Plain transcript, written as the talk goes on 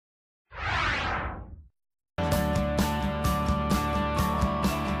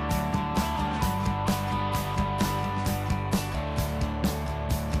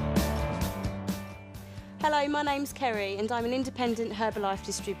Hello, my name's Kerry and I'm an independent Herbalife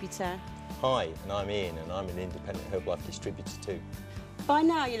distributor. Hi, and I'm Ian and I'm an independent Herbalife distributor too. By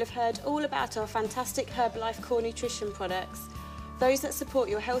now you'll have heard all about our fantastic Herbalife core nutrition products, those that support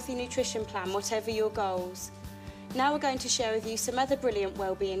your healthy nutrition plan, whatever your goals. Now we're going to share with you some other brilliant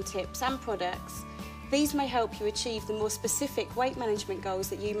wellbeing tips and products. These may help you achieve the more specific weight management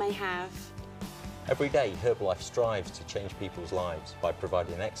goals that you may have. Every day, Herbalife strives to change people's lives by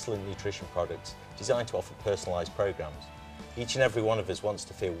providing excellent nutrition products designed to offer personalised programmes. Each and every one of us wants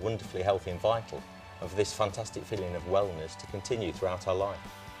to feel wonderfully healthy and vital, and for this fantastic feeling of wellness to continue throughout our life.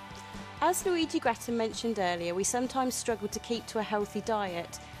 As Luigi Grattan mentioned earlier, we sometimes struggle to keep to a healthy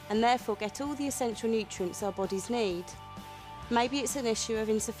diet and therefore get all the essential nutrients our bodies need. Maybe it's an issue of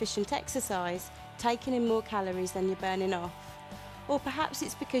insufficient exercise, taking in more calories than you're burning off. Or perhaps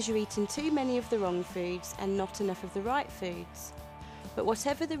it's because you're eating too many of the wrong foods and not enough of the right foods. But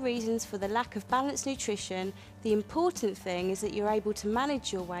whatever the reasons for the lack of balanced nutrition, the important thing is that you're able to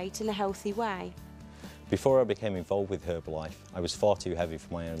manage your weight in a healthy way. Before I became involved with Herbalife, I was far too heavy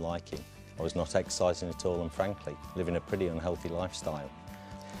for my own liking. I was not exercising at all and frankly, living a pretty unhealthy lifestyle.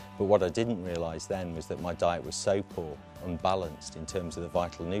 But what I didn't realise then was that my diet was so poor, unbalanced in terms of the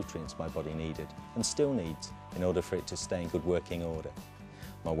vital nutrients my body needed, and still needs, in order for it to stay in good working order.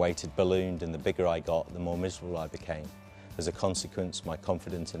 My weight had ballooned and the bigger I got, the more miserable I became. As a consequence, my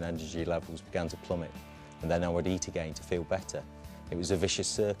confidence and energy levels began to plummet, and then I would eat again to feel better. It was a vicious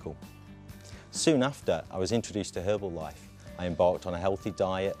circle. Soon after, I was introduced to Herbalife. I embarked on a healthy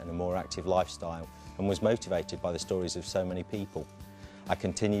diet and a more active lifestyle, and was motivated by the stories of so many people. I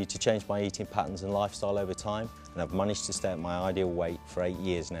continued to change my eating patterns and lifestyle over time, and I've managed to stay at my ideal weight for 8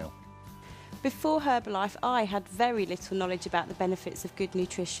 years now. Before Herbalife, I had very little knowledge about the benefits of good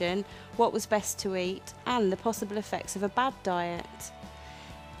nutrition, what was best to eat, and the possible effects of a bad diet.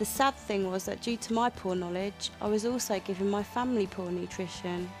 The sad thing was that due to my poor knowledge, I was also giving my family poor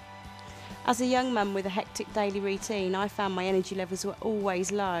nutrition. As a young mum with a hectic daily routine, I found my energy levels were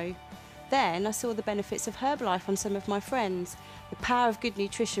always low. Then I saw the benefits of Herbalife on some of my friends. The power of good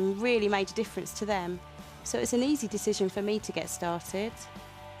nutrition really made a difference to them, so it's an easy decision for me to get started.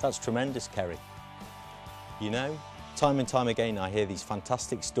 That's tremendous, Kerry. You know, time and time again I hear these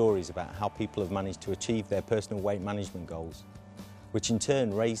fantastic stories about how people have managed to achieve their personal weight management goals, which in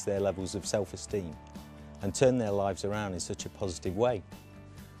turn raise their levels of self-esteem and turn their lives around in such a positive way.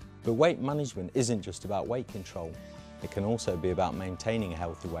 But weight management isn't just about weight control. It can also be about maintaining a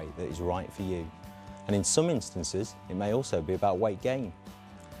healthy weight that is right for you. And in some instances, it may also be about weight gain.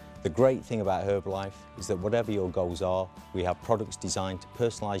 The great thing about Herbalife is that whatever your goals are, we have products designed to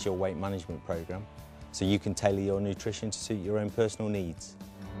personalise your weight management programme, so you can tailor your nutrition to suit your own personal needs.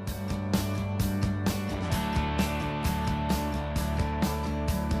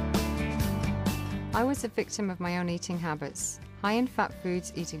 I was a victim of my own eating habits. High in fat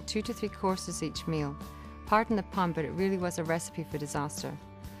foods, eating 2 to 3 courses each meal. Pardon the pun, but it really was a recipe for disaster.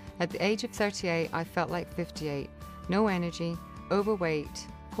 At the age of 38, I felt like 58. No energy, overweight,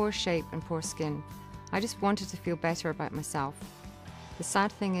 poor shape and poor skin. I just wanted to feel better about myself. The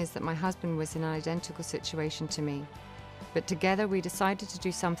sad thing is that my husband was in an identical situation to me. But together we decided to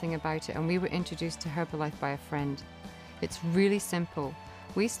do something about it, and we were introduced to Herbalife by a friend. It's really simple.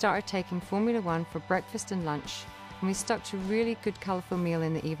 We started taking Formula 1 for breakfast and lunch, and we stuck to a really good colourful meal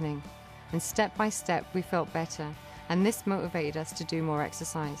in the evening. And step by step we felt better, and this motivated us to do more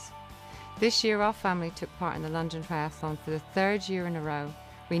exercise. This year our family took part in the London Triathlon for the 3rd year in a row.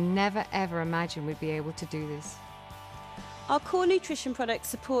 We never ever imagined we'd be able to do this. Our core nutrition products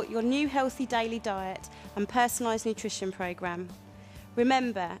support your new healthy daily diet and personalised nutrition programme.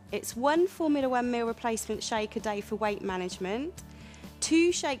 Remember, it's 1 Formula 1 meal replacement shake a day for weight management,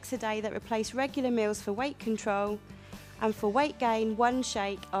 2 shakes a day that replace regular meals for weight control, and for weight gain, 1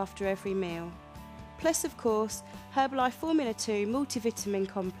 shake after every meal. Plus, of course, Herbalife Formula 2 multivitamin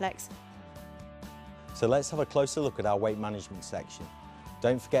complex. So let's have a closer look at our weight management section.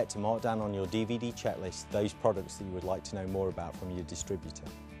 Don't forget to mark down on your DVD checklist those products that you would like to know more about from your distributor.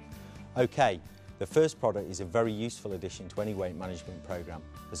 Okay, the first product is a very useful addition to any weight management programme,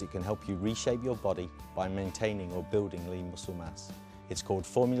 as it can help you reshape your body by maintaining or building lean muscle mass. It's called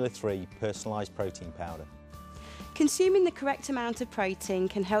Formula 3 Personalised Protein Powder. Consuming the correct amount of protein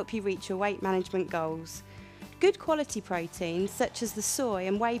can help you reach your weight management goals. Good quality proteins, such as the soy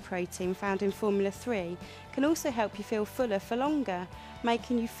and whey protein found in Formula 3, can also help you feel fuller for longer,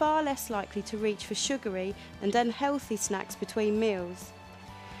 making you far less likely to reach for sugary and unhealthy snacks between meals.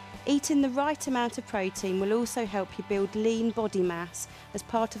 Eating the right amount of protein will also help you build lean body mass as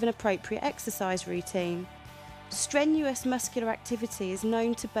part of an appropriate exercise routine. Strenuous muscular activity is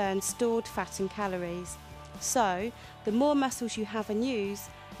known to burn stored fat and calories. So, the more muscles you have and use,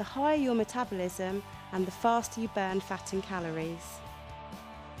 the higher your metabolism and the faster you burn fat and calories.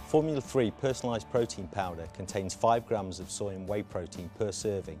 Formula 3 personalised protein powder contains 5 grams of soy and whey protein per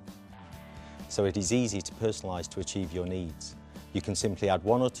serving, so it is easy to personalise to achieve your needs. You can simply add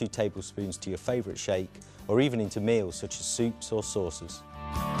 1 or 2 tablespoons to your favourite shake, or even into meals such as soups or sauces.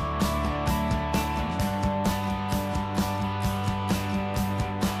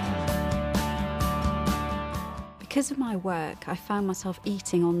 Because of my work, I found myself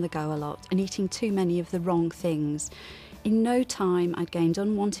eating on the go a lot and eating too many of the wrong things. In no time, I'd gained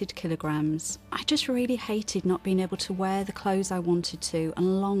unwanted kilograms. I just really hated not being able to wear the clothes I wanted to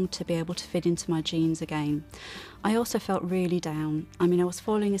and longed to be able to fit into my jeans again. I also felt really down. I was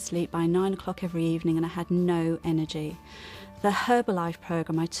falling asleep by 9 o'clock every evening and I had no energy. The Herbalife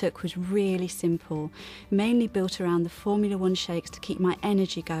program I took was really simple, mainly built around the Formula 1 shakes to keep my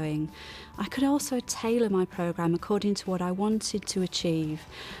energy going. I could also tailor my program according to what I wanted to achieve.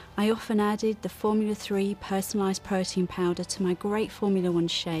 I often added the Formula 3 personalised protein powder to my great Formula 1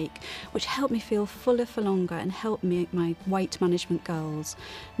 shake, which helped me feel fuller for longer and helped me meet my weight management goals.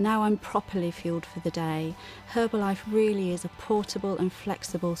 Now I'm properly fueled for the day. Herbalife really is a portable and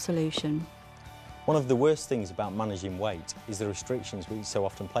flexible solution. One of the worst things about managing weight is the restrictions we so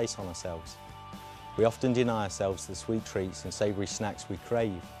often place on ourselves. We often deny ourselves the sweet treats and savoury snacks we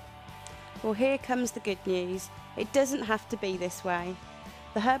crave. Well, here comes the good news. It doesn't have to be this way.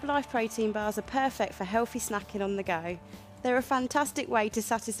 The Herbalife protein bars are perfect for healthy snacking on the go. They're a fantastic way to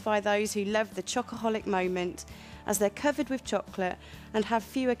satisfy those who love the chocoholic moment, as they're covered with chocolate and have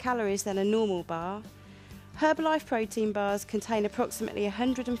fewer calories than a normal bar. Herbalife protein bars contain approximately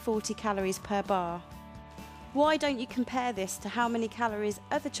 140 calories per bar. Why don't you compare this to how many calories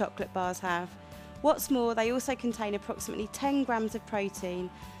other chocolate bars have? What's more, they also contain approximately 10 grams of protein,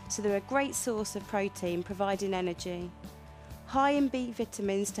 so they're a great source of protein providing energy. High in B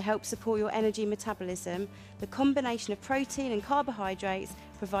vitamins to help support your energy metabolism, the combination of protein and carbohydrates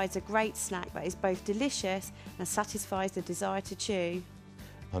provides a great snack that is both delicious and satisfies the desire to chew.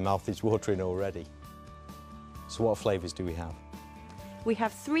 My mouth is watering already. So what flavours do we have? We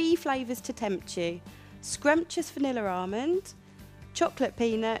have 3 flavours to tempt you: scrumptious vanilla almond, chocolate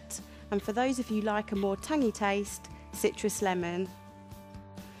peanut, and for those of you like a more tangy taste, citrus lemon.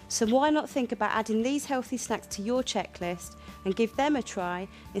 So why not think about adding these healthy snacks to your checklist and give them a try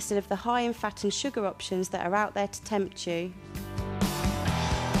instead of the high in fat and sugar options that are out there to tempt you.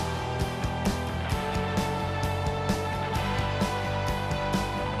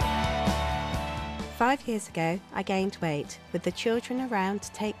 Five years ago, I gained weight. With the children around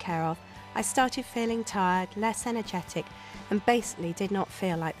to take care of, I started feeling tired, less energetic, and basically did not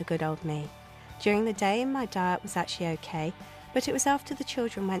feel like the good old me. During the day, my diet was actually okay, but it was after the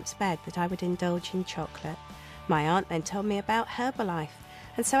children went to bed that I would indulge in chocolate. My aunt then told me about Herbalife,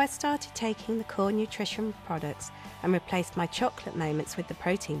 and so I started taking the core nutrition products and replaced my chocolate moments with the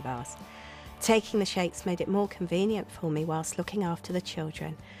protein bars. Taking the shakes made it more convenient for me whilst looking after the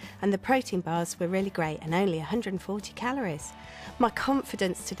children, and the protein bars were really great and only 140 calories. My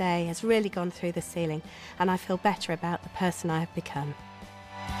confidence today has really gone through the ceiling, and I feel better about the person I have become.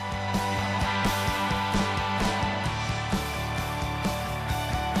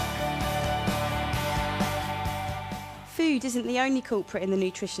 Food isn't the only culprit in the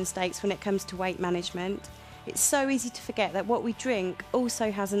nutrition stakes when it comes to weight management. It's so easy to forget that what we drink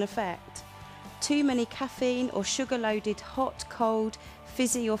also has an effect. Too many caffeine or sugar-loaded hot, cold,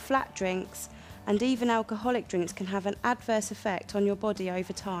 fizzy or flat drinks, and even alcoholic drinks can have an adverse effect on your body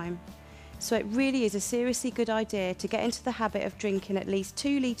over time. So it really is a seriously good idea to get into the habit of drinking at least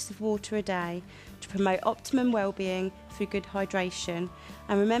 2 litres of water a day to promote optimum well-being through good hydration,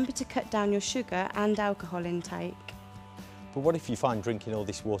 and remember to cut down your sugar and alcohol intake. But what if you find drinking all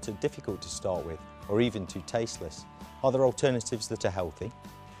this water difficult to start with, or even too tasteless? Are there alternatives that are healthy?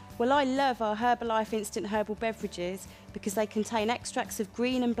 Well, I love our Herbalife instant herbal beverages because they contain extracts of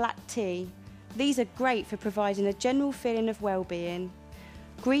green and black tea. These are great for providing a general feeling of well-being.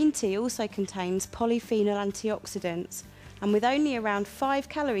 Green tea also contains polyphenol antioxidants, and with only around 5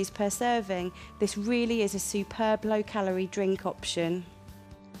 calories per serving, this really is a superb low-calorie drink option.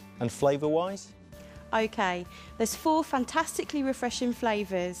 And flavour-wise? Okay, there's 4 fantastically refreshing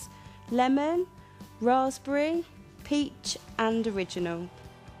flavours: lemon, raspberry, peach and original.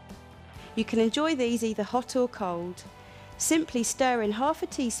 You can enjoy these either hot or cold. Simply stir in half a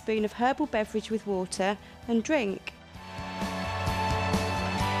teaspoon of herbal beverage with water and drink.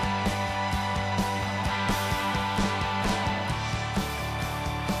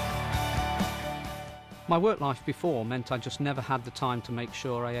 My work life before meant I just never had the time to make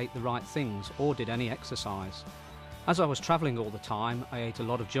sure I ate the right things or did any exercise. As I was travelling all the time, I ate a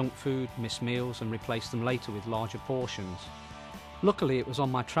lot of junk food, missed meals and replaced them later with larger portions. Luckily, it was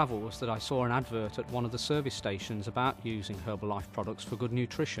on my travels that I saw an advert at one of the service stations about using Herbalife products for good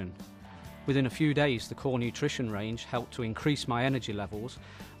nutrition. Within a few days, the core nutrition range helped to increase my energy levels,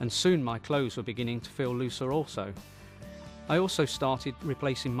 and soon my clothes were beginning to feel looser also. I also started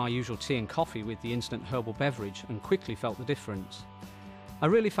replacing my usual tea and coffee with the instant herbal beverage and quickly felt the difference. I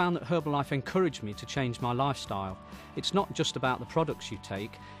really found that Herbalife encouraged me to change my lifestyle. It's not just about the products you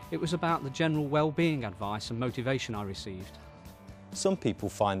take, it was about the general well-being advice and motivation I received. Some people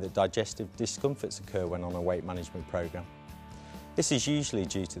find that digestive discomforts occur when on a weight management programme. This is usually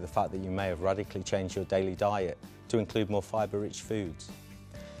due to the fact that you may have radically changed your daily diet to include more fibre-rich foods.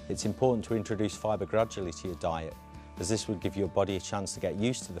 It's important to introduce fibre gradually to your diet, as this would give your body a chance to get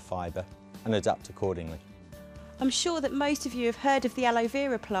used to the fibre and adapt accordingly. I'm sure that most of you have heard of the aloe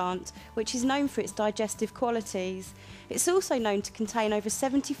vera plant, which is known for its digestive qualities. It's also known to contain over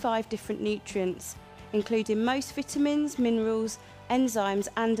 75 different nutrients, including most vitamins, minerals, enzymes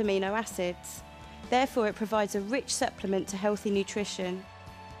and amino acids. Therefore, it provides a rich supplement to healthy nutrition.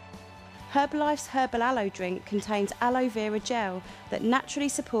 Herbalife's Herbal Aloe drink contains aloe vera gel that naturally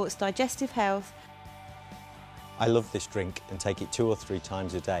supports digestive health. I love this drink and take it 2 or 3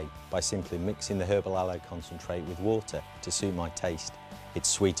 times a day by simply mixing the herbal aloe concentrate with water to suit my taste. It's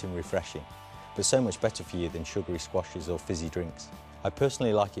sweet and refreshing, but so much better for you than sugary squashes or fizzy drinks. I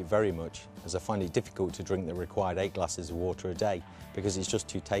personally like it very much, as I find it difficult to drink the required 8 glasses of water a day because it's just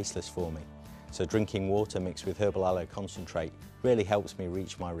too tasteless for me. So drinking water mixed with herbal aloe concentrate really helps me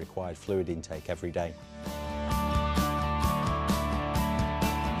reach my required fluid intake every day.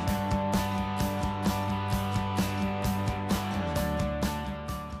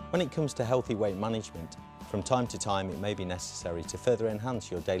 When it comes to healthy weight management, from time to time it may be necessary to further enhance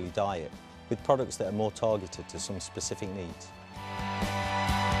your daily diet with products that are more targeted to some specific needs.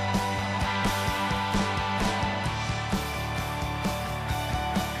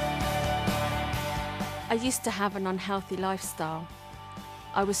 I used to have an unhealthy lifestyle.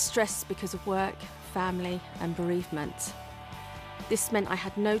 I was stressed because of work, family and bereavement. This meant I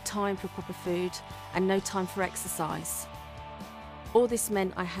had no time for proper food and no time for exercise. All this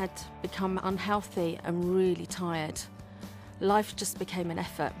meant I had become unhealthy and really tired. Life just became an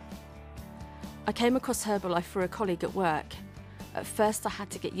effort. I came across Herbalife through a colleague at work. At first I had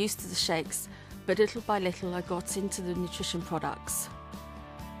to get used to the shakes, but little by little I got into the nutrition products.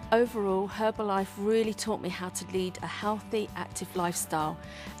 Overall, Herbalife really taught me how to lead a healthy, active lifestyle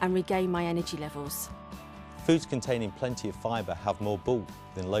and regain my energy levels. Foods containing plenty of fibre have more bulk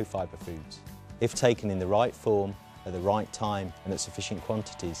than low fibre foods. If taken in the right form, at the right time and at sufficient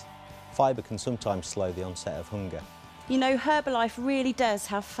quantities, fibre can sometimes slow the onset of hunger. You know, Herbalife really does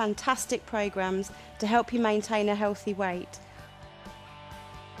have fantastic programmes to help you maintain a healthy weight.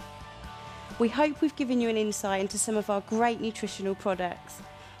 We hope we've given you an insight into some of our great nutritional products.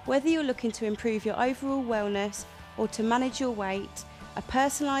 Whether you're looking to improve your overall wellness or to manage your weight, a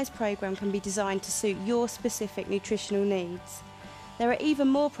personalised programme can be designed to suit your specific nutritional needs. There are even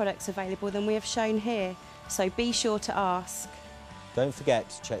more products available than we have shown here, so be sure to ask. Don't forget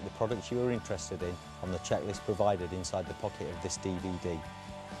to check the products you are interested in on the checklist provided inside the pocket of this DVD.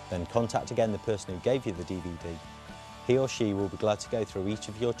 Then contact again the person who gave you the DVD. He or she will be glad to go through each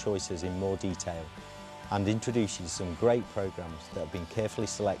of your choices in more detail and introduce you to some great programmes that have been carefully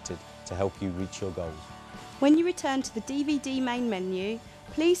selected to help you reach your goals. When you return to the DVD main menu,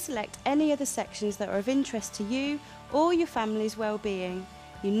 please select any other sections that are of interest to you or your family's well-being.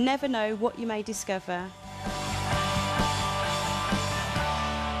 You never know what you may discover.